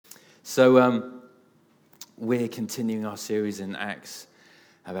So we're continuing our series in Acts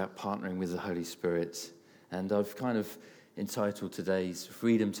about partnering with the Holy Spirit. And I've kind of entitled today's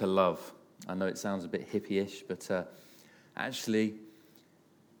Freedom to Love. I know it sounds a bit hippie-ish, but actually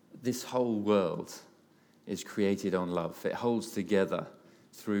this whole world is created on love. It holds together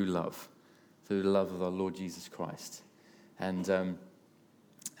through the love of our Lord Jesus Christ. And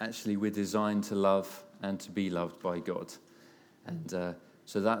actually we're designed to love and to be loved by God. And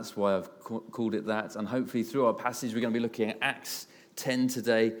so that's why I've called it that. And hopefully through our passage, we're going to be looking at Acts 10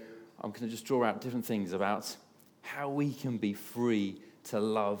 today. I'm going to just draw out different things about how we can be free to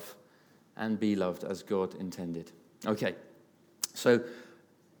love and be loved as God intended. Okay, so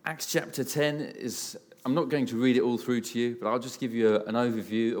Acts chapter 10 is, I'm not going to read it all through to you, but I'll just give you an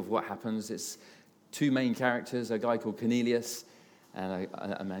overview of what happens. It's two main characters, a guy called Cornelius and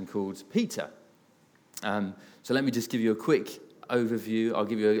a man called Peter. So let me just give you a quick overview. I'll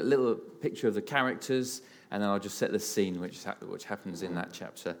give you a little picture of the characters, and then I'll just set the scene which happens in that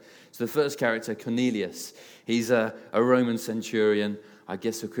chapter. So the first character, Cornelius, he's a Roman centurion, I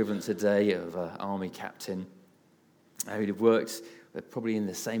guess equivalent today of an army captain. He'd have worked probably in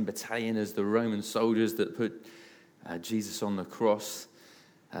the same battalion as the Roman soldiers that put Jesus on the cross.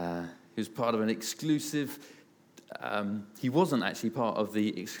 He was part of an exclusive, he wasn't actually part of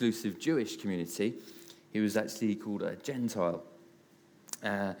the exclusive Jewish community. He was actually called a Gentile,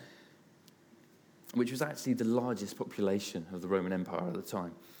 which was actually the largest population of the Roman Empire at the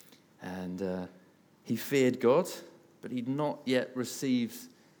time. And he feared God, but he'd not yet received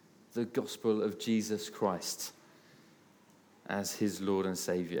the gospel of Jesus Christ as his Lord and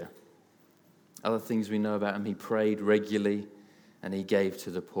Saviour. Other things we know about him, he prayed regularly and he gave to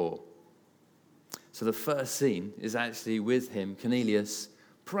the poor. So the first scene is actually with him, Cornelius,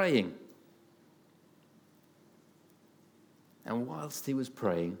 praying. And whilst he was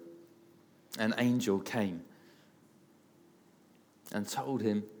praying, an angel came and told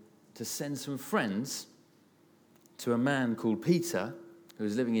him to send some friends to a man called Peter, who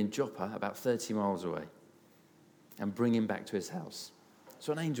was living in Joppa, about 30 miles away, and bring him back to his house.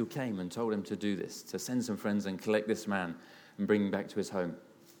 So an angel came and told him to do this, to send some friends and collect this man and bring him back to his home.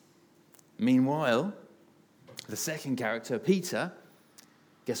 Meanwhile, the second character, Peter,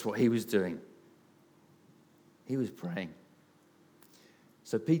 guess what he was doing? He was praying.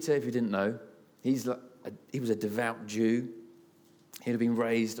 So Peter, if you didn't know, he was a devout Jew. He had been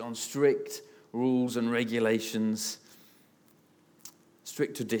raised on strict rules and regulations,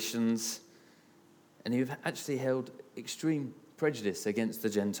 strict traditions, and he actually held extreme prejudice against the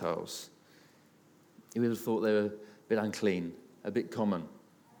Gentiles. He would have thought they were a bit unclean, a bit common.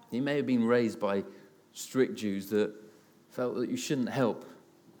 He may have been raised by strict Jews that felt that you shouldn't help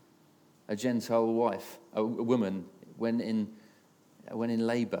a Gentile wife, a woman, when in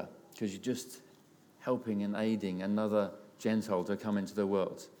labour, because you're just helping and aiding another Gentile to come into the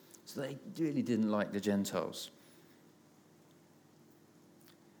world. So they really didn't like the Gentiles.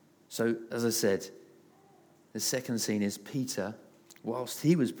 So, as I said, the second scene is Peter, whilst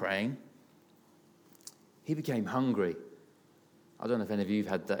he was praying, he became hungry. I don't know if any of you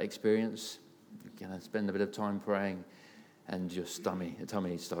have had that experience. You're going to spend a bit of time praying and your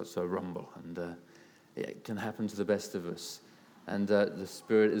tummy starts to rumble, and it can happen to the best of us. And the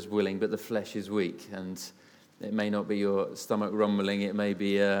spirit is willing, but the flesh is weak. And it may not be your stomach rumbling. It may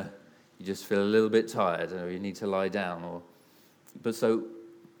be you just feel a little bit tired, or you need to lie down. But so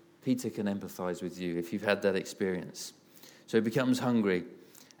Peter can empathize with you if you've had that experience. So he becomes hungry.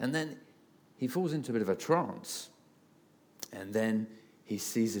 And then he falls into a bit of a trance. And then he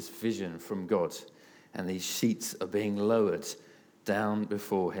sees this vision from God. And these sheets are being lowered down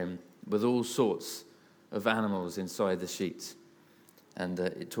before him with all sorts of animals inside the sheets. And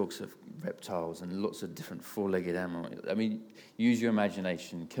it talks of reptiles and lots of different four-legged animals. I mean, use your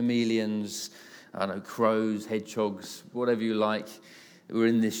imagination. Chameleons, crows, hedgehogs, whatever you like. We're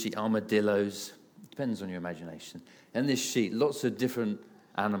in this sheet, armadillos. Depends on your imagination. And this sheet, lots of different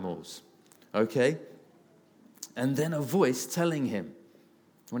animals. Okay? And then a voice telling him,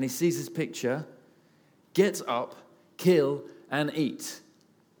 when he sees this picture, get up, kill, and eat.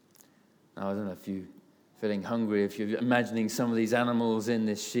 Now, I don't know if you're feeling hungry, if you're imagining some of these animals in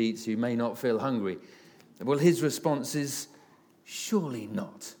this sheet, you may not feel hungry. Well, his response is, surely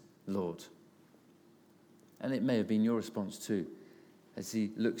not, Lord. And it may have been your response too, as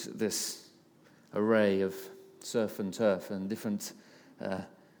he looks at this array of surf and turf and different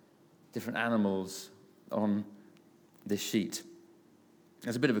animals on this sheet.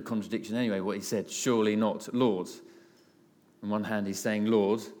 There's a bit of a contradiction anyway, what he said, surely not, Lord. On one hand, he's saying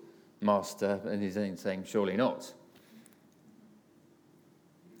Lord, Master, and he's saying surely not.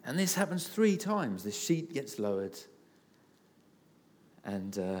 And this happens 3 times. The sheet gets lowered,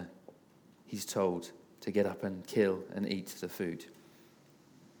 and he's told to get up and kill and eat the food.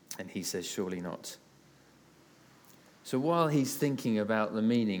 And he says, surely not. So while he's thinking about the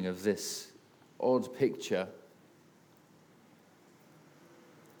meaning of this odd picture,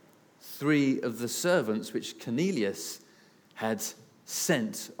 3 of the servants which Cornelius had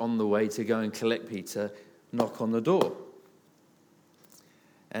sent on the way to go and collect Peter knock on the door.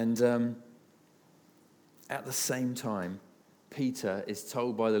 And at the same time, Peter is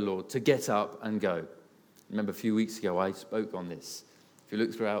told by the Lord to get up and go. Remember a few weeks ago I spoke on this. If you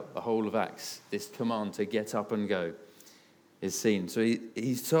look throughout the whole of Acts, this command to get up and go is seen. So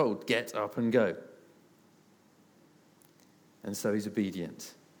he's told, get up and go. And so he's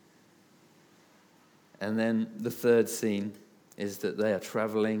obedient. And then the third scene is that they are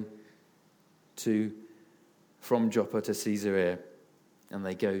traveling from Joppa to Caesarea, and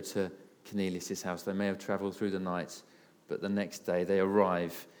they go to Cornelius' house. They may have traveled through the night, but the next day they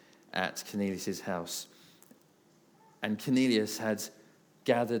arrive at Cornelius' house. And Cornelius had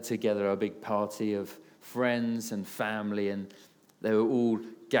gathered together a big party of friends and family, and they were all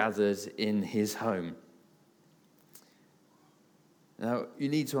gathered in his home. Now, you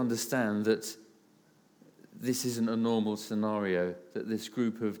need to understand that this isn't a normal scenario, that this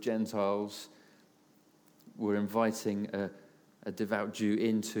group of Gentiles were inviting a devout Jew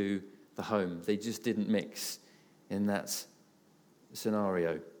into the home. They just didn't mix in that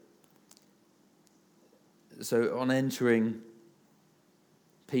scenario. So on entering,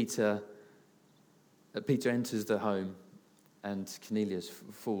 Peter enters the home, and Cornelius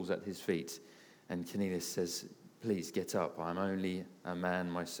falls at his feet. And Cornelius says, please get up, I'm only a man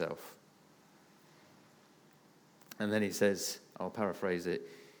myself. And then he says, I'll paraphrase it,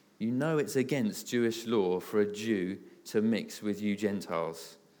 you know it's against Jewish law for a Jew to mix with you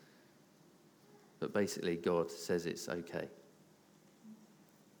Gentiles. But basically God says it's okay.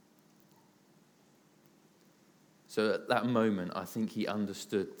 So at that moment, I think he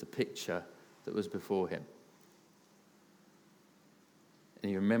understood the picture that was before him.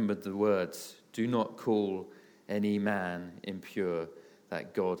 And he remembered the words, do not call any man impure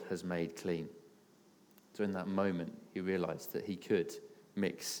that God has made clean. So in that moment, he realized that he could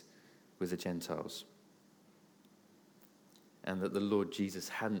mix with the Gentiles. And that the Lord Jesus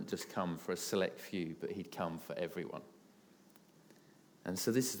hadn't just come for a select few, but he'd come for everyone. And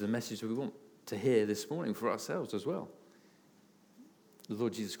so this is the message we want to hear this morning for ourselves as well. The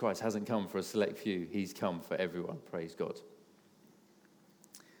Lord Jesus Christ hasn't come for a select few, he's come for everyone. Praise God.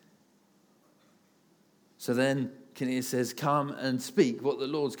 So then Cornelius says, come and speak what the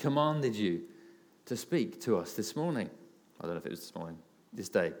Lord's commanded you to speak to us this morning. I don't know if it was this morning, this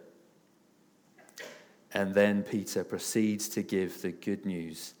day. And then Peter proceeds to give the good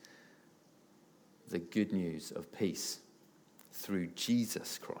news of peace through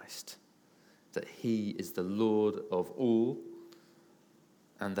Jesus Christ, that he is the Lord of all,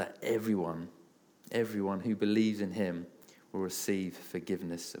 and that everyone who believes in him will receive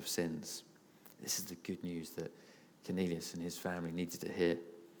forgiveness of sins. This is the good news that Cornelius and his family needed to hear.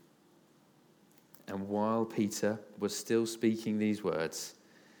 And while Peter was still speaking these words,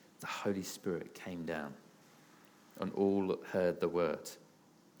 the Holy Spirit came down, and all heard the word.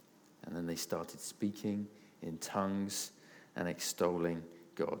 And then they started speaking in tongues and extolling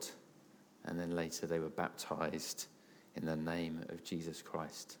God. And then later they were baptized in the name of Jesus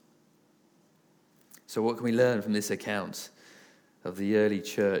Christ. So what can we learn from this account of the early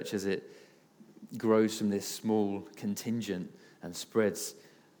church as it grows from this small contingent and spreads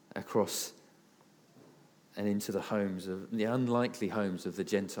across and into the unlikely homes of the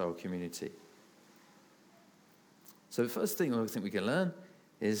Gentile community? So the first thing I think we can learn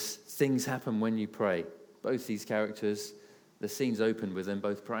is things happen when you pray. Both these characters, the scene's opened with them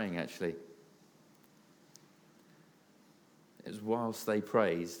both praying, actually. It was whilst they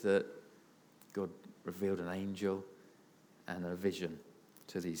prayed that God revealed an angel and a vision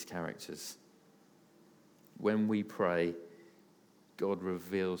to these characters. When we pray, God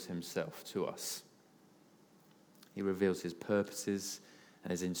reveals himself to us. He reveals his purposes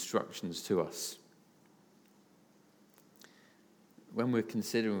and his instructions to us. When we're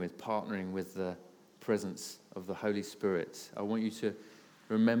considering partnering with the presence of the Holy Spirit, I want you to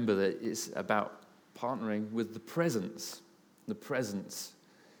remember that it's about partnering with the presence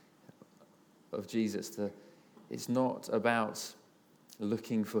of Jesus. It's not about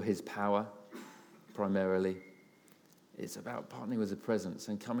looking for his power primarily. It's about partnering with the presence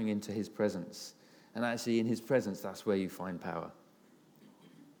and coming into his presence. And actually in his presence, that's where you find power.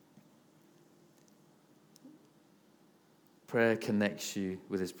 Prayer connects you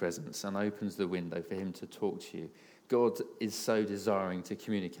with his presence and opens the window for him to talk to you. God is so desiring to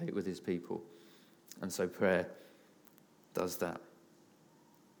communicate with his people. And so prayer does that.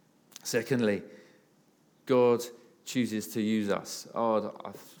 Secondly, God chooses to use us. I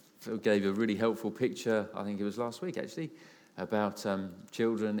gave a really helpful picture, I think it was last week actually, about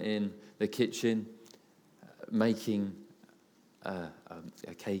children in the kitchen making a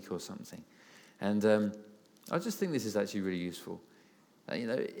cake or something. And I just think this is actually really useful.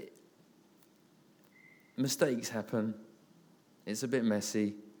 Mistakes happen. It's a bit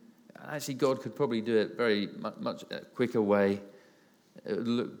messy. Actually, God could probably do it very much quicker way. It would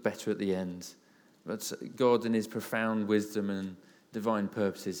look better at the end. But God, in his profound wisdom and divine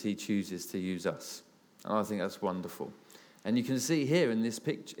purposes, he chooses to use us. And I think that's wonderful. And you can see here in this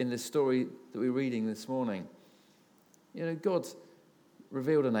picture, in this story that we're reading this morning, God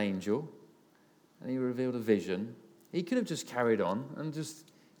revealed an angel and he revealed a vision. He could have just carried on and just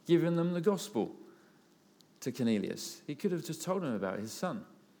given them the gospel to Cornelius. He could have just told him about his son.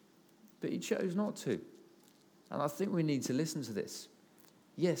 But he chose not to. And I think we need to listen to this.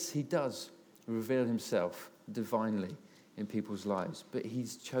 Yes, he does reveal himself divinely in people's lives, but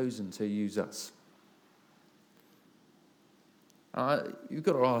he's chosen to use us. You've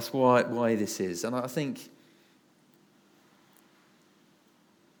got to ask why this is. And I think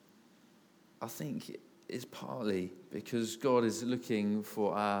it's partly because God is looking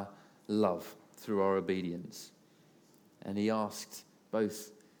for our love through our obedience. And he asked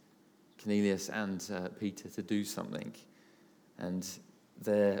both Cornelius and Peter to do something. And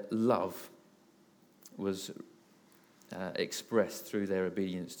their love was expressed through their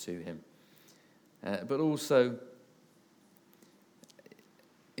obedience to him. But also,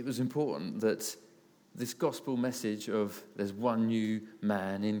 it was important that this gospel message of there's one new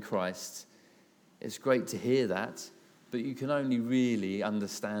man in Christ, it's great to hear that, but you can only really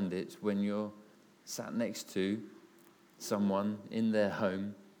understand it when you're sat next to someone in their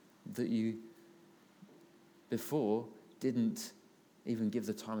home that you before didn't even give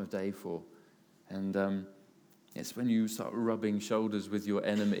the time of day for. And it's when you start rubbing shoulders with your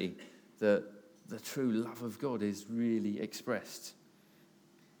enemy that the true love of God is really expressed.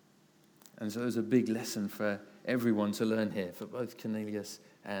 And so there's a big lesson for everyone to learn here, for both Cornelius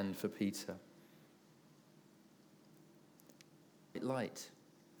and for Peter. Light.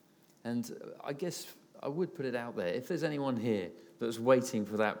 And I guess I would put it out there, if there's anyone here that's waiting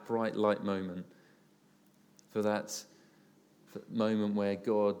for that bright light moment, for that moment where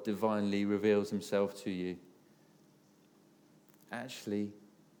God divinely reveals himself to you, actually,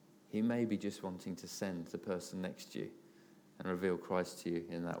 he may be just wanting to send the person next to you and reveal Christ to you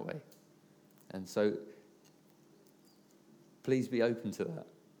in that way. And so, please be open to that.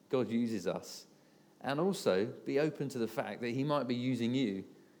 God uses us. And also, be open to the fact that he might be using you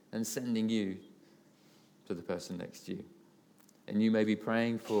and sending you to the person next to you. And you may be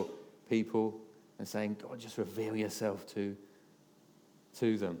praying for people and saying, God, just reveal yourself to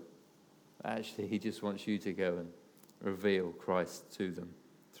them. Actually, he just wants you to go and reveal Christ to them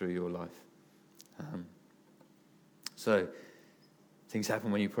through your life. So, things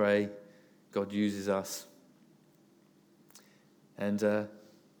happen when you pray. God uses us. And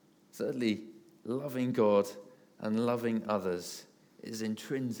thirdly, loving God and loving others is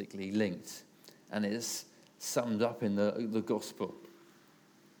intrinsically linked and is summed up in the gospel.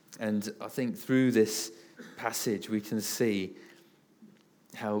 And I think through this passage we can see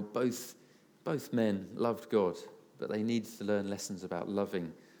how both men loved God, but they needed to learn lessons about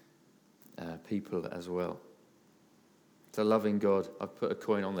loving people as well. So loving God, I've put a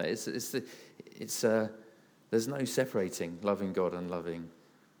coin on there. There's no separating loving God and loving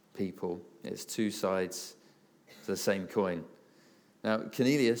people. It's two sides to the same coin. Now,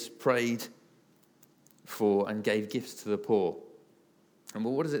 Cornelius prayed for and gave gifts to the poor. And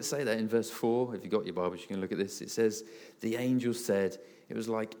well, what does it say there in verse 4? If you've got your Bibles, you can look at this. It says, the angel said it was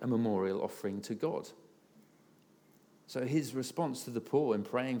like a memorial offering to God. So his response to the poor and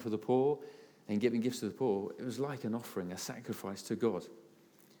praying for the poor and giving gifts to the poor, it was like an offering, a sacrifice to God.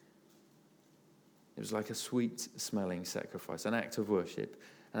 It was like a sweet-smelling sacrifice, an act of worship,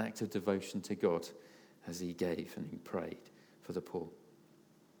 an act of devotion to God as he gave and he prayed for the poor.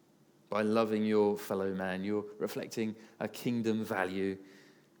 By loving your fellow man, you're reflecting a kingdom value.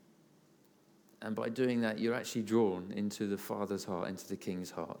 And by doing that, you're actually drawn into the Father's heart, into the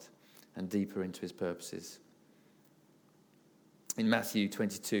King's heart, and deeper into his purposes. In Matthew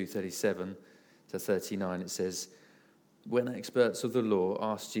 22:37 to 39, it says, when experts of the law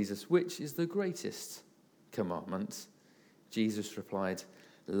asked Jesus, which is the greatest commandment? Jesus replied,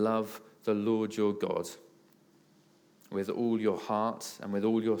 love the Lord your God with all your heart and with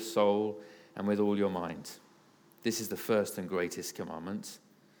all your soul and with all your mind. This is the first and greatest commandment.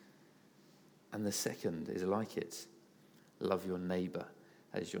 And the second is like it. Love your neighbour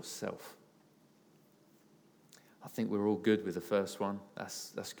as yourself. I think we're all good with the first one.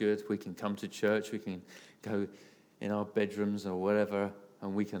 That's good. We can come to church. We can go in our bedrooms or wherever,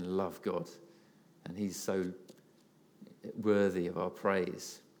 and we can love God. And he's so worthy of our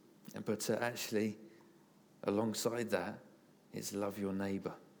praise. But actually, alongside that, is love your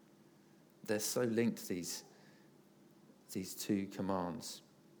neighbour. They're so linked, these two commands.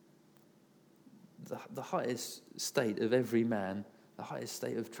 The highest state of every man, the highest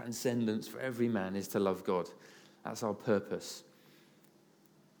state of transcendence for every man is to love God. That's our purpose.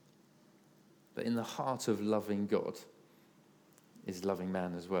 But in the heart of loving God is loving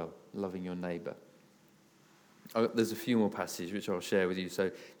man as well, loving your neighbour. There's a few more passages which I'll share with you.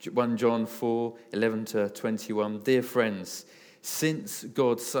 So 1 John 4, 11 to 21. Dear friends, since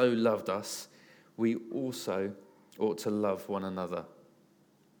God so loved us, we also ought to love one another.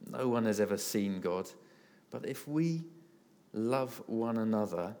 No one has ever seen God, but if we love one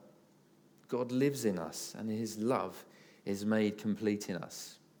another, God lives in us, and his love is made complete in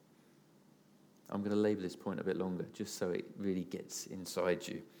us. I'm going to label this point a bit longer, just so it really gets inside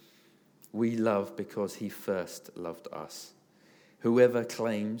you. We love because he first loved us. Whoever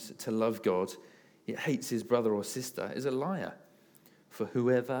claims to love God, yet hates his brother or sister, is a liar. For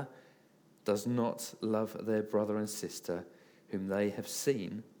whoever does not love their brother and sister, whom they have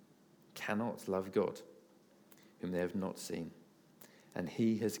seen, cannot love God, whom they have not seen. And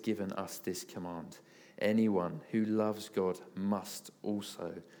he has given us this command. Anyone who loves God must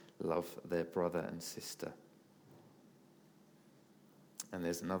also love their brother and sister. And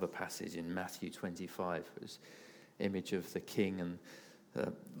there's another passage in Matthew 25, it's image of the king and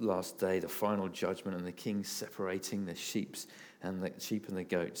the last day, the final judgment, and the king separating the sheep and the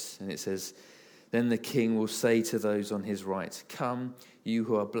goats. And it says, then the king will say to those on his right, come, you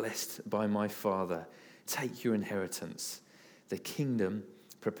who are blessed by my Father, take your inheritance, the kingdom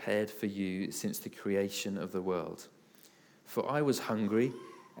prepared for you since the creation of the world. For I was hungry,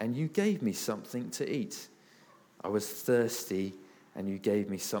 and you gave me something to eat. I was thirsty, and you gave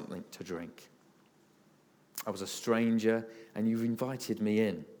me something to drink. I was a stranger, and you invited me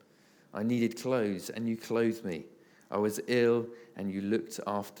in. I needed clothes, and you clothed me. I was ill, and you looked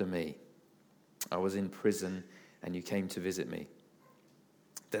after me. I was in prison, and you came to visit me.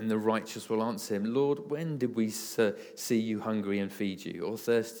 Then the righteous will answer him, Lord, when did we see you hungry and feed you, or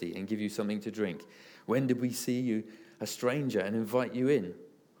thirsty and give you something to drink? When did we see you a stranger and invite you in,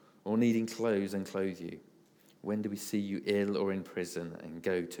 or needing clothes and clothe you? When did we see you ill or in prison and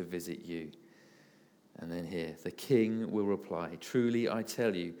go to visit you? And then here, the king will reply, truly I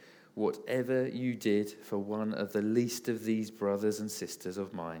tell you, whatever you did for one of the least of these brothers and sisters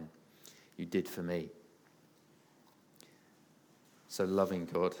of mine, you did for me. So loving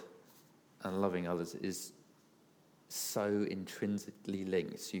God and loving others is so intrinsically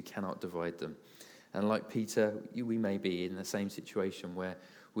linked, you cannot divide them. And like Peter, we may be in the same situation where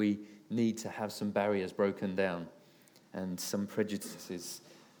we need to have some barriers broken down and some prejudices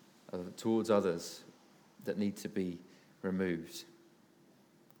towards others that need to be removed.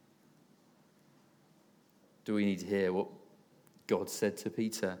 Do we need to hear what God said to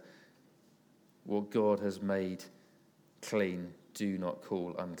Peter? What God has made clean, do not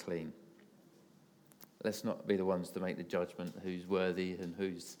call unclean. Let's not be the ones to make the judgment who's worthy and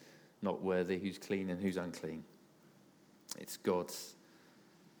who's not worthy, who's clean and who's unclean. It's God's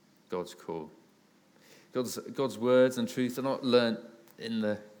call. God's words and truth are not learnt in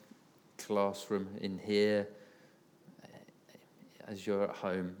the classroom in here as you're at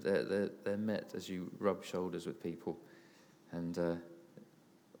home. They're met as you rub shoulders with people. And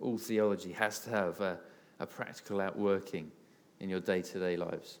all theology has to have a practical outworking in your day-to-day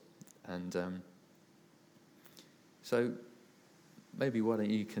lives. And so maybe why don't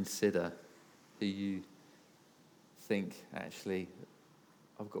you consider who you think, actually,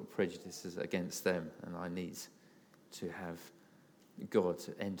 I've got prejudices against them and I need to have God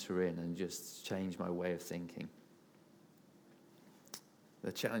to enter in and just change my way of thinking.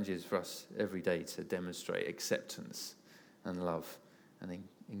 The challenge is for us every day to demonstrate acceptance and love and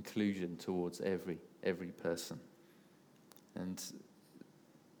inclusion towards every person. And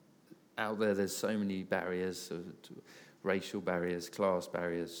out there's so many barriers, racial barriers, class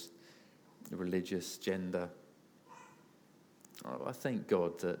barriers, religious, gender. I thank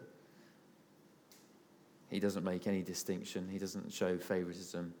God that he doesn't make any distinction. He doesn't show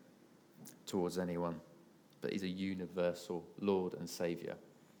favoritism towards anyone, but he's a universal Lord and Saviour.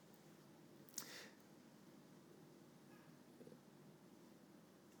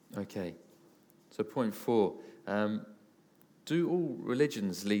 Okay, so point 4. Do all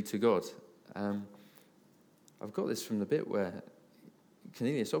religions lead to God? I've got this from the bit where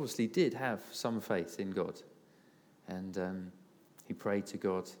Cornelius obviously did have some faith in God. And he prayed to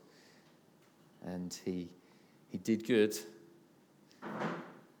God. And he did good.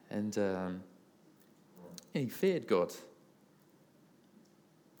 And he feared God.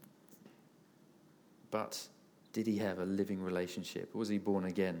 But did he have a living relationship? Was he born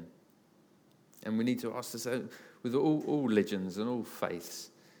again? And we need to ask this with all religions and all faiths,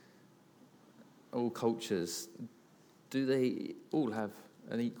 all cultures, do they all have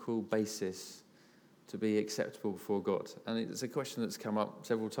an equal basis to be acceptable before God? And it's a question that's come up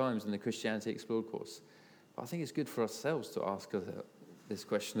several times in the Christianity Explored course. But I think it's good for ourselves to ask this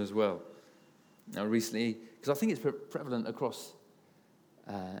question as well. Now, recently, because I think it's prevalent across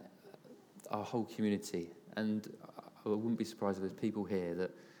our whole community, and I wouldn't be surprised if there's people here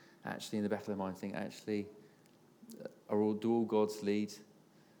that actually in the back of their mind think, actually, do all gods lead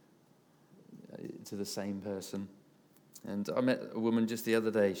to the same person? And I met a woman just the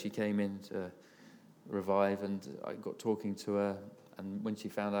other day. She came in to Revive, and I got talking to her, and when she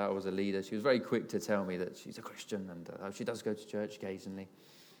found out I was a leader, she was very quick to tell me that she's a Christian, and she does go to church occasionally.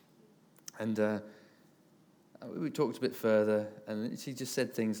 And we talked a bit further, and she just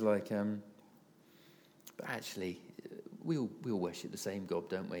said things like, but actually, we all worship the same God,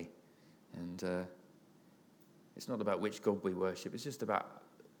 don't we? And it's not about which God we worship. It's just about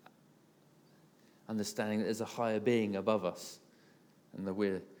understanding that there's a higher being above us, and that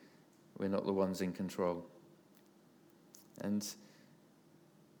we're not the ones in control. And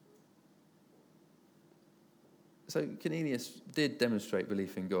so Cornelius did demonstrate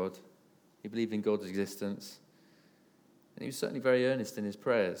belief in God. He believed in God's existence, and he was certainly very earnest in his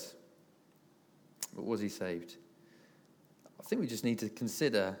prayers. But was he saved? I think we just need to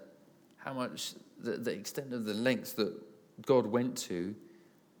consider how much the extent of the lengths that God went to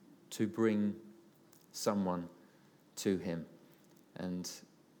bring someone to him. And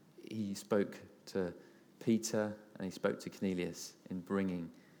he spoke to Peter and he spoke to Cornelius in bringing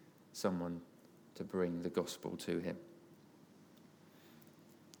someone to bring the gospel to him.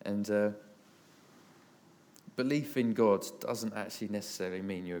 And belief in God doesn't actually necessarily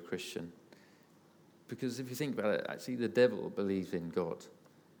mean you're a Christian. Because if you think about it, actually the devil believes in God.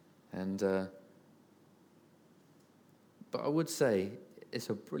 And but I would say it's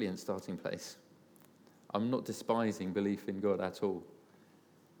a brilliant starting place. I'm not despising belief in God at all.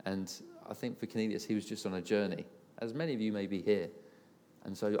 And I think for Cornelius, he was just on a journey, as many of you may be here.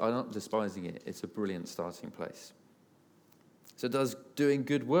 And so I'm not despising it. It's a brilliant starting place. So does doing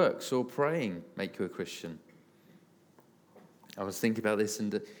good works or praying make you a Christian? I was thinking about this,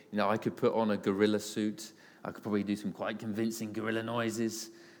 and I could put on a gorilla suit. I could probably do some quite convincing gorilla noises,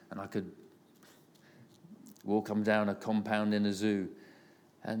 and I could walk them down a compound in a zoo.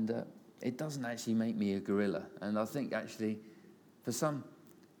 And it doesn't actually make me a gorilla. And I think actually, for some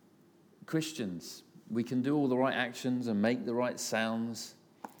Christians, we can do all the right actions and make the right sounds,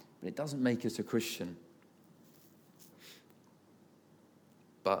 but it doesn't make us a Christian.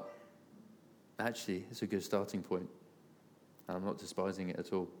 But actually, it's a good starting point. And I'm not despising it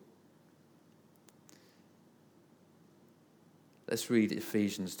at all. Let's read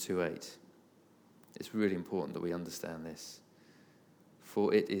Ephesians 2:8. It's really important that we understand this.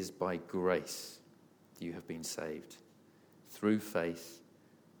 For it is by grace you have been saved, through faith.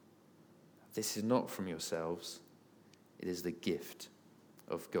 This is not from yourselves. It is the gift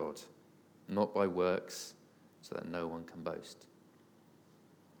of God, not by works, so that no one can boast.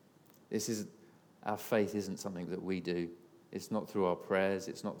 Our faith isn't something that we do. It's not through our prayers.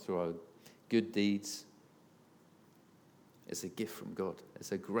 It's not through our good deeds. It's a gift from God.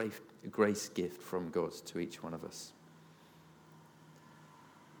 It's a grace gift from God to each one of us.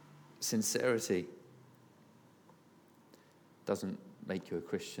 Sincerity doesn't make you a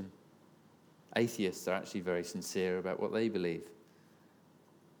Christian. Atheists are actually very sincere about what they believe.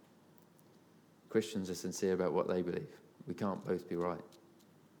 Christians are sincere about what they believe. We can't both be right.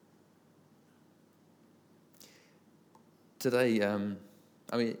 Today,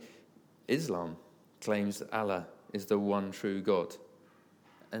 Islam claims that Allah is the one true God.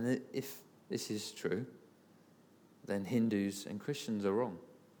 And if this is true, then Hindus and Christians are wrong.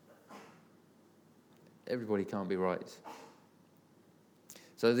 Everybody can't be right.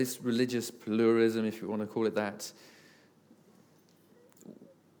 So this religious pluralism, if you want to call it that,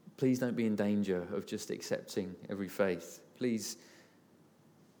 please don't be in danger of just accepting every faith. Please,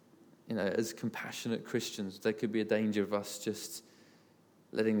 as compassionate Christians, there could be a danger of us just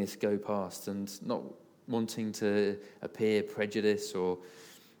letting this go past and not wanting to appear prejudiced or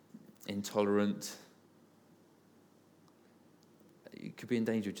intolerant, you could be in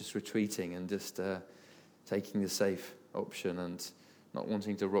danger of just retreating and just taking the safe option and not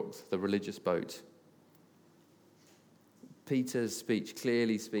wanting to rock the religious boat. Peter's speech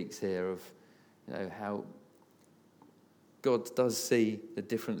clearly speaks here of how God does see the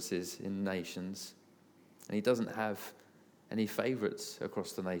differences in nations, and he doesn't have any favourites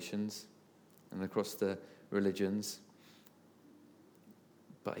across the nations and across the religions,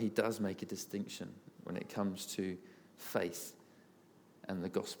 but he does make a distinction when it comes to faith and the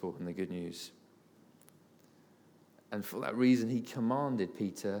gospel and the good news. And for that reason, he commanded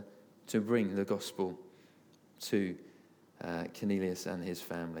Peter to bring the gospel to Cornelius and his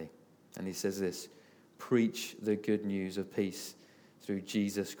family. And he says this: preach the good news of peace through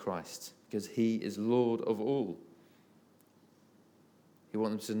Jesus Christ, because he is Lord of all. He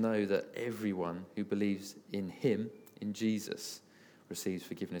wants them to know that everyone who believes in him, in Jesus, receives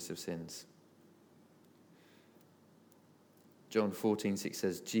forgiveness of sins. John 14:6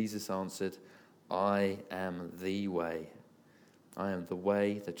 says, Jesus answered, I am the way. I am the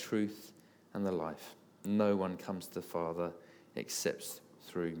way, the truth, and the life. No one comes to the Father except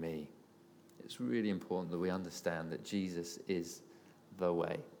through me. It's really important that we understand that Jesus is the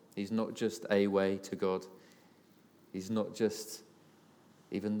way. He's not just a way to God. He's not just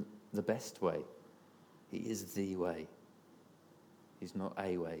even the best way. He is the way. He's not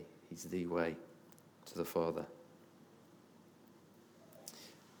a way. He's the way to the Father.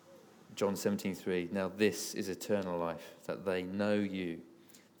 John 17:3, now this is eternal life, that they know you,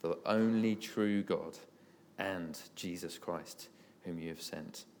 the only true God, and Jesus Christ, whom you have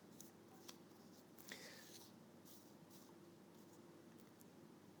sent.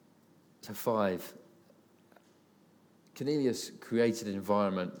 So 5, Cornelius created an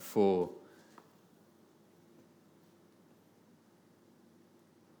environment for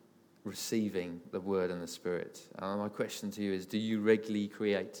receiving the word and the Spirit. My question to you is, do you regularly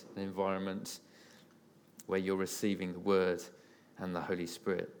create an environment where you're receiving the word and the Holy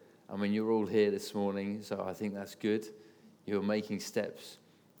Spirit? I mean, you're all here this morning, so I think that's good. You're making steps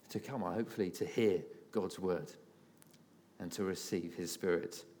to come, hopefully, to hear God's word and to receive his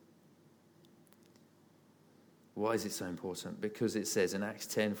Spirit. Why is it so important? Because it says in Acts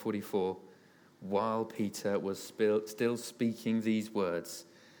 10:44, while Peter was still speaking these words,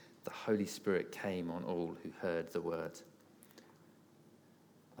 the Holy Spirit came on all who heard the word.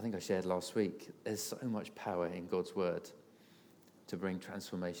 I think I shared last week, there's so much power in God's word to bring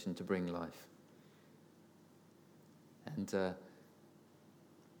transformation, to bring life. And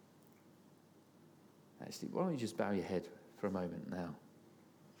actually, why don't you just bow your head for a moment now?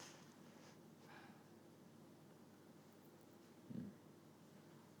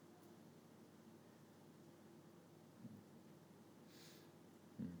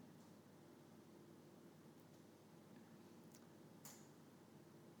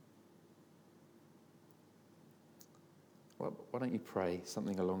 Why don't you pray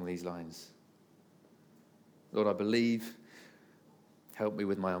something along these lines? Lord, I believe. Help me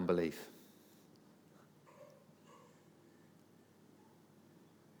with my unbelief.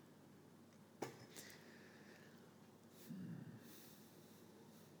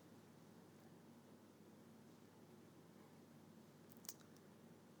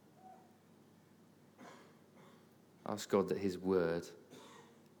 Ask God that his word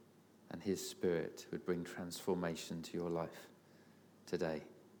and his Spirit would bring transformation to your life today.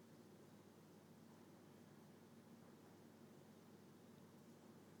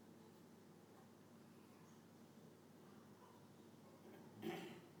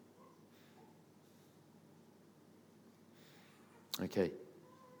 Okay,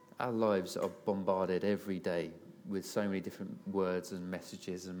 our lives are bombarded every day with so many different words and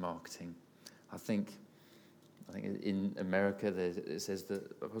messages and marketing. I think in America, it says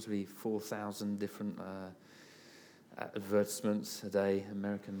that possibly 4,000 different advertisements a day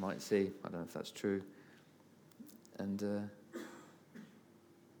American might see. I don't know if that's true. And I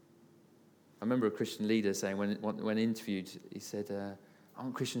remember a Christian leader saying, when interviewed, he said,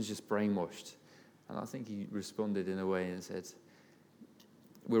 aren't Christians just brainwashed? And I think he responded in a way and said,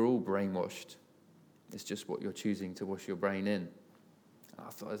 we're all brainwashed. It's just what you're choosing to wash your brain in. And I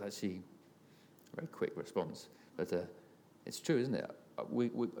thought it was actually a very quick response. But it's true, isn't it?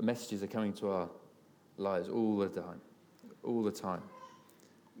 Messages are coming to our lives all the time.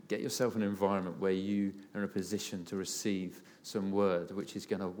 Get yourself an environment where you are in a position to receive some word which is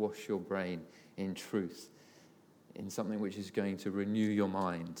going to wash your brain in truth, in something which is going to renew your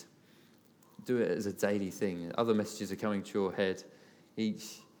mind. Do it as a daily thing. Other messages are coming to your head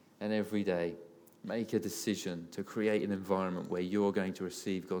each and every day. make a decision to create an environment where you're going to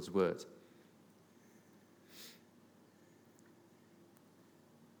receive God's word.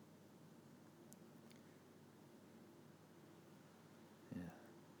 Yeah.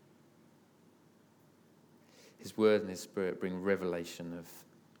 His word and his spirit bring revelation of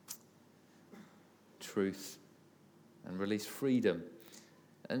truth and release freedom.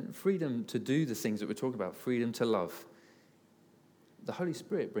 And freedom to do the things that we're talking about, freedom to love. The Holy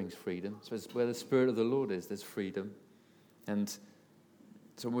Spirit brings freedom. So it's where the Spirit of the Lord is, there's freedom. And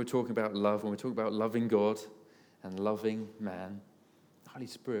so when we're talking about love, when we're talking about loving God and loving man, the Holy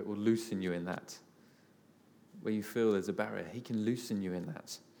Spirit will loosen you in that. Where you feel there's a barrier, he can loosen you in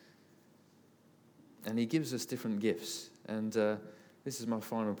that. And he gives us different gifts. And this is my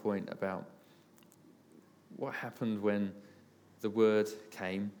final point about what happened when the word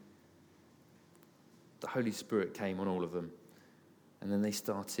came. The Holy Spirit came on all of them. And then they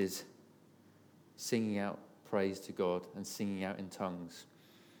started singing out praise to God and singing out in tongues.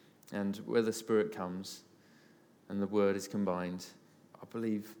 And where the Spirit comes and the word is combined, I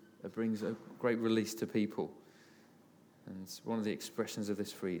believe it brings a great release to people. And one of the expressions of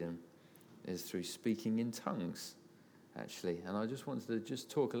this freedom is through speaking in tongues, actually. And I just wanted to just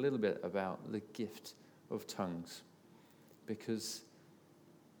talk a little bit about the gift of tongues, because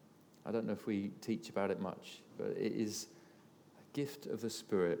I don't know if we teach about it much, but it is a gift of the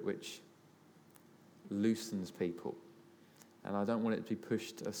Spirit which loosens people. And I don't want it to be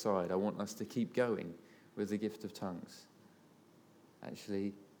pushed aside. I want us to keep going with the gift of tongues.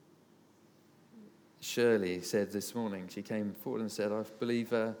 Actually, Shirley said this morning, she came forward and said, I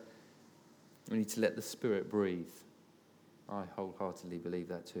believe we need to let the Spirit breathe. I wholeheartedly believe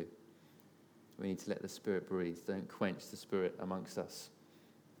that too. We need to let the Spirit breathe. Don't quench the Spirit amongst us.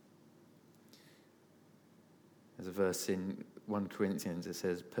 There's a verse in 1 Corinthians that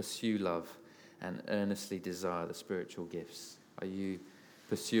says, pursue love and earnestly desire the spiritual gifts. Are you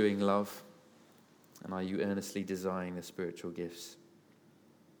pursuing love? And are you earnestly desiring the spiritual gifts?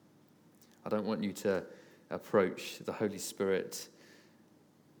 I don't want you to approach the Holy Spirit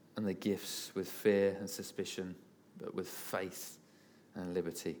and the gifts with fear and suspicion, but with faith and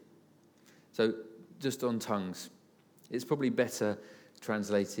liberty. So, just on tongues, it's probably better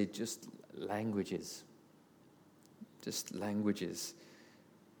translated just languages. Just languages.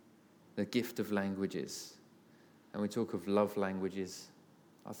 The gift of languages. And we talk of love languages.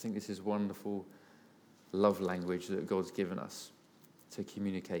 I think this is wonderful love language that God's given us to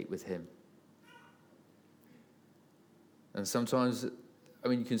communicate with him. And sometimes,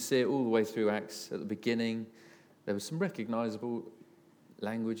 you can see it all the way through Acts. At the beginning, there were some recognizable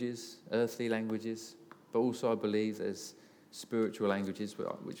languages, earthly languages, but also I believe there's spiritual languages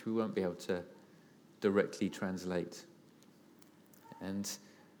which we won't be able to directly translate. And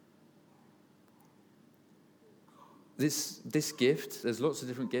this gift, there's lots of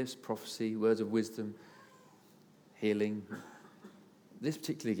different gifts, prophecy, words of wisdom, healing. This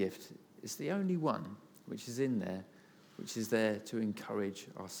particular gift is the only one which is in there, which is there to encourage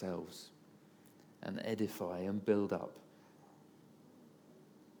ourselves and edify and build up.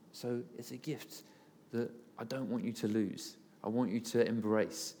 So it's a gift that I don't want you to lose. I want you to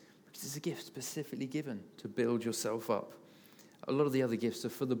embrace, because it's a gift specifically given to build yourself up. A lot of the other gifts are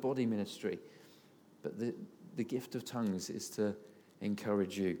for the body ministry, but the gift of tongues is to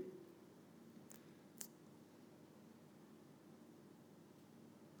encourage you.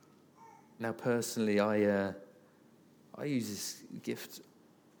 Now, personally, I use this gift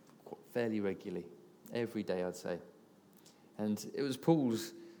fairly regularly, every day, I'd say. And it was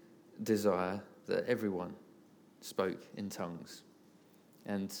Paul's desire that everyone spoke in tongues.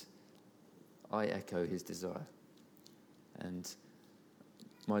 And I echo his desire. And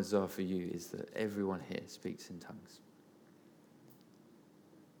my desire for you is that everyone here speaks in tongues.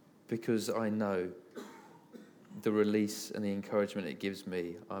 Because I know the release and the encouragement it gives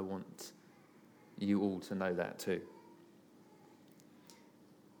me, I want you all to know that too.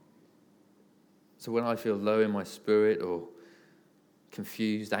 So when I feel low in my spirit or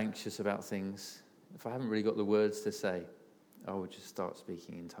confused, anxious about things, if I haven't really got the words to say, I will just start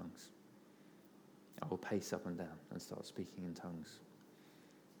speaking in tongues. I will pace up and down and start speaking in tongues.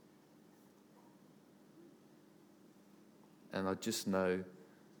 And I just know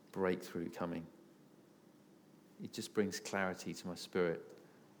breakthrough coming. It just brings clarity to my spirit.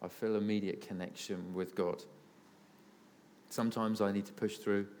 I feel immediate connection with God. Sometimes I need to push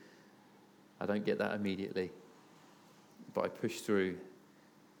through. I don't get that immediately. But I push through,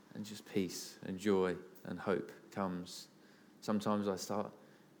 and just peace and joy and hope comes. Sometimes I start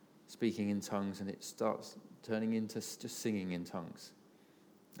speaking in tongues and it starts turning into just singing in tongues.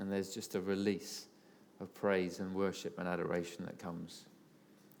 And there's just a release of praise and worship and adoration that comes.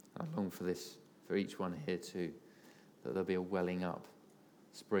 I long for this, for each one here too, that there'll be a welling up,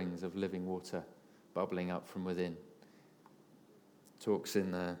 springs of living water bubbling up from within. Talks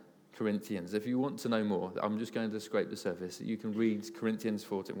in Corinthians. If you want to know more, I'm just going to scrape the surface. You can read 1 Corinthians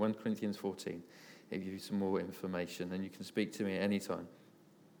 14. It gives you some more information, and you can speak to me at any time.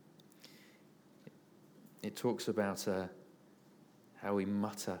 It talks about how we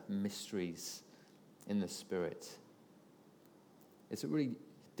mutter mysteries in the Spirit. It's a really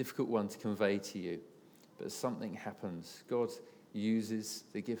difficult one to convey to you, but something happens. God uses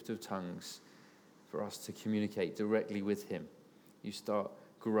the gift of tongues for us to communicate directly with him. You start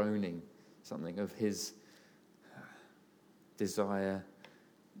groaning something of his desire.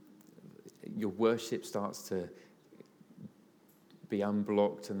 Your worship starts to be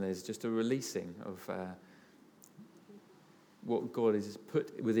unblocked, and there's just a releasing of what God has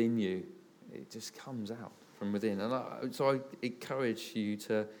put within you. It just comes out from within. And so I encourage you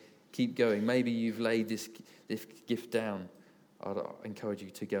to keep going. Maybe you've laid this gift down. I'd encourage you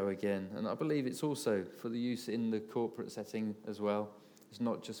to go again. And I believe it's also for the use in the corporate setting as well. It's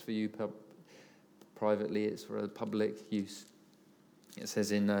not just for you privately, it's for a public use. It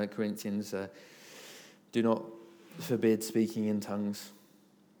says in Corinthians, do not forbid speaking in tongues.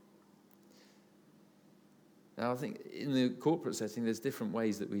 Now, I think in the corporate setting, there's different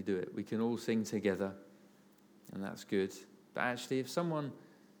ways that we do it. We can all sing together, and that's good. But actually, if someone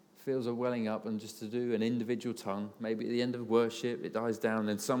feels a welling up and just to do an individual tongue, maybe at the end of worship, it dies down,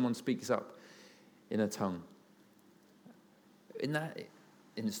 and someone speaks up in a tongue. In that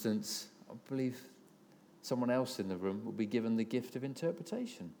instance, I believe someone else in the room will be given the gift of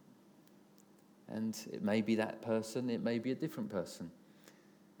interpretation. And it may be that person, it may be a different person.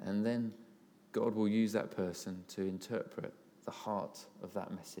 And then God will use that person to interpret the heart of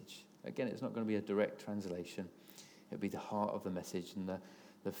that message. Again, it's not going to be a direct translation. It'll be the heart of the message and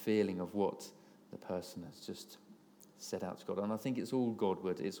the feeling of what the person has just set out to God. And I think it's all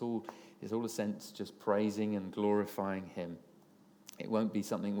Godward. It's all a sense just praising and glorifying him. It won't be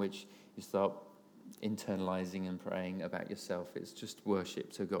something which you start internalizing and praying about yourself. It's just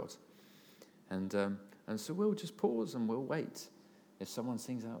worship to God. And so we'll just pause and we'll wait. If someone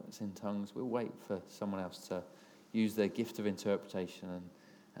sings out in tongues, we'll wait for someone else to use their gift of interpretation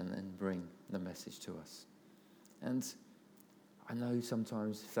and then bring the message to us. And I know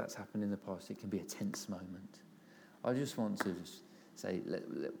sometimes if that's happened in the past, it can be a tense moment. I just want to just say,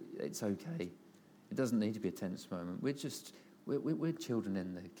 it's okay. It doesn't need to be a tense moment. We're children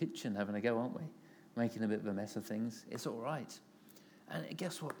in the kitchen having a go, aren't we? Making a bit of a mess of things. It's all right. And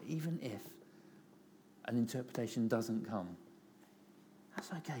guess what? Even if an interpretation doesn't come, that's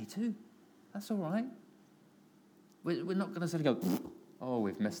okay too. That's all right. We're not going to suddenly go, oh,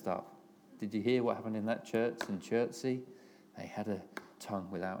 we've messed up. Did you hear what happened in that church in Chertsey? They had a tongue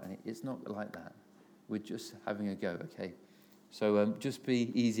without any. It's not like that. We're just having a go, okay? So just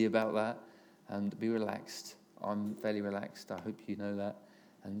be easy about that and be relaxed. I'm fairly relaxed. I hope you know that.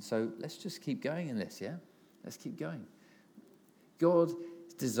 And so let's just keep going in this, yeah? Let's keep going. God's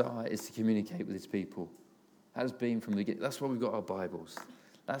desire is to communicate with his people. Has been from the beginning. That's why we've got our Bibles.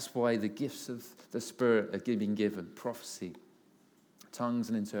 That's why the gifts of the Spirit are being given. Prophecy, tongues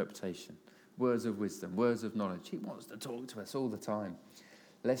and interpretation, words of wisdom, words of knowledge. He wants to talk to us all the time.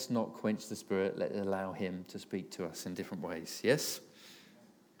 Let's not quench the Spirit. Let's allow him to speak to us in different ways. Yes?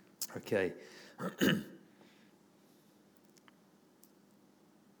 Okay.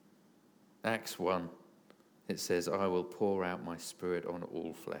 Acts 1, it says, I will pour out my Spirit on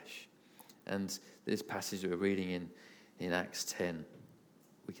all flesh. And this passage that we're reading in Acts 10,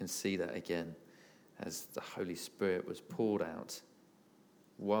 we can see that again as the Holy Spirit was poured out.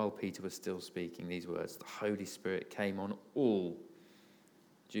 While Peter was still speaking these words, the Holy Spirit came on all,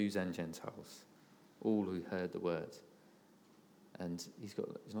 Jews and Gentiles, all who heard the word. And he's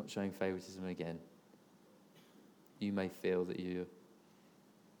not showing favoritism again. You may feel that you're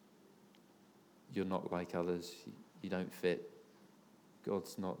not like others, you don't fit.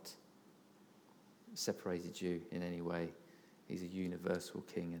 God's not separated you in any way. He's a universal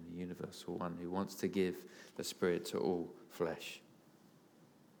king and a universal one who wants to give the Spirit to all flesh.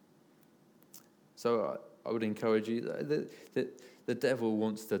 So I would encourage you that the devil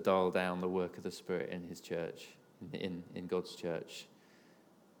wants to dial down the work of the Spirit in his church, in God's church.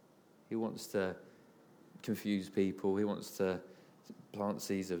 He wants to confuse people. He wants to plant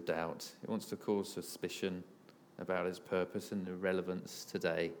seeds of doubt. He wants to cause suspicion about his purpose and the relevance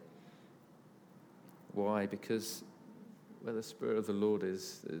today. Why? Because where the Spirit of the Lord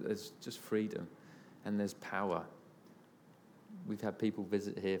is, there's just freedom and there's power. We've had people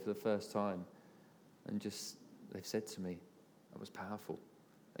visit here for the first time And just, they've said to me, that was powerful.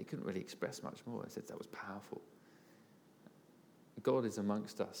 They couldn't really express much more. They said that was powerful. God is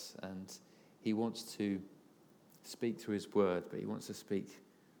amongst us, and he wants to speak through his word, but he wants to speak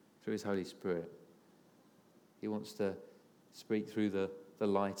through his Holy Spirit. He wants to speak through the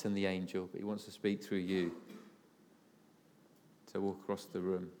light and the angel, but he wants to speak through you to walk across the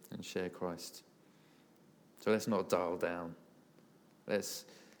room and share Christ. So let's not dial down. Let's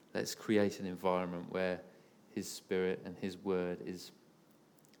create an environment where his Spirit and his word is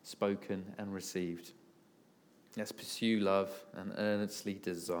spoken and received. Let's pursue love and earnestly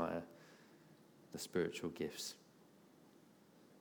desire the spiritual gifts.